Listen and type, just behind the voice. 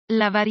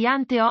La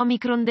variante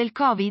Omicron del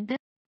Covid?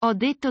 Ho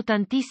detto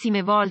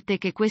tantissime volte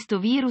che questo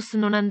virus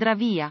non andrà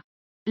via.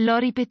 L'ho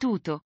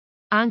ripetuto.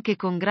 Anche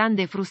con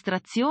grande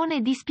frustrazione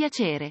e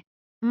dispiacere.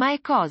 Ma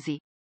è così.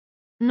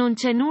 Non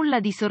c'è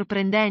nulla di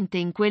sorprendente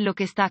in quello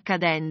che sta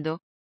accadendo.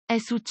 È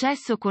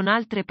successo con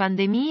altre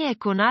pandemie e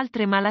con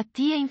altre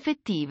malattie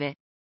infettive.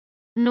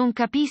 Non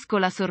capisco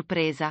la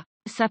sorpresa.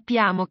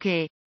 Sappiamo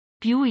che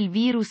più il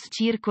virus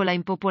circola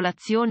in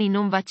popolazioni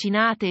non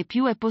vaccinate e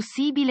più è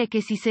possibile che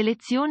si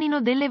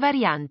selezionino delle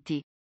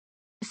varianti.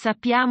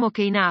 Sappiamo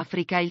che in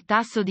Africa il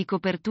tasso di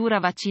copertura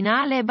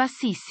vaccinale è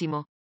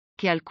bassissimo,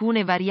 che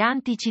alcune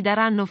varianti ci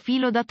daranno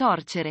filo da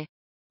torcere,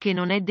 che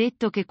non è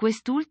detto che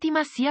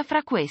quest'ultima sia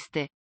fra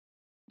queste.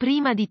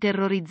 Prima di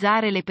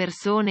terrorizzare le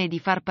persone e di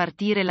far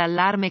partire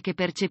l'allarme che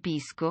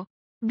percepisco,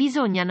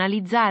 bisogna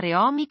analizzare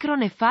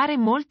Omicron e fare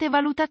molte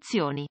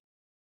valutazioni.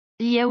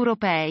 Gli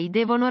europei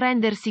devono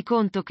rendersi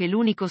conto che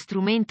l'unico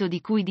strumento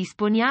di cui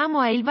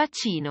disponiamo è il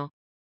vaccino.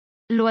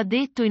 Lo ha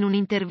detto in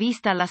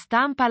un'intervista alla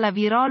stampa la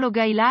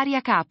virologa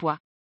Capua,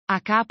 a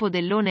capo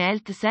dell'One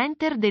Health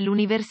Center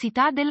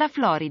dell'Università della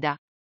Florida.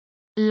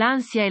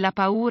 L'ansia e la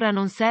paura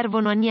non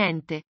servono a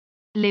niente.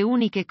 Le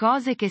uniche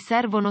cose che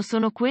servono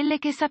sono quelle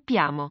che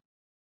sappiamo.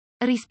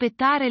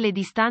 Rispettare le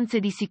distanze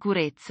di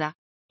sicurezza.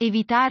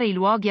 Evitare i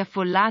luoghi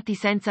affollati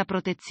senza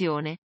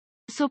protezione.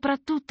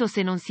 Soprattutto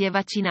se non si è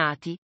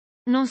vaccinati.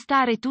 Non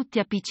stare tutti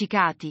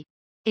appiccicati.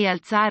 E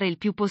alzare il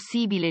più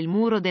possibile il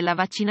muro della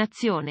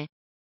vaccinazione.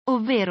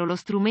 Ovvero lo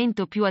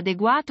strumento più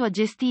adeguato a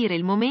gestire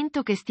il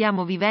momento che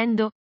stiamo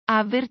vivendo, ha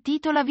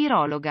avvertito la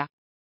virologa.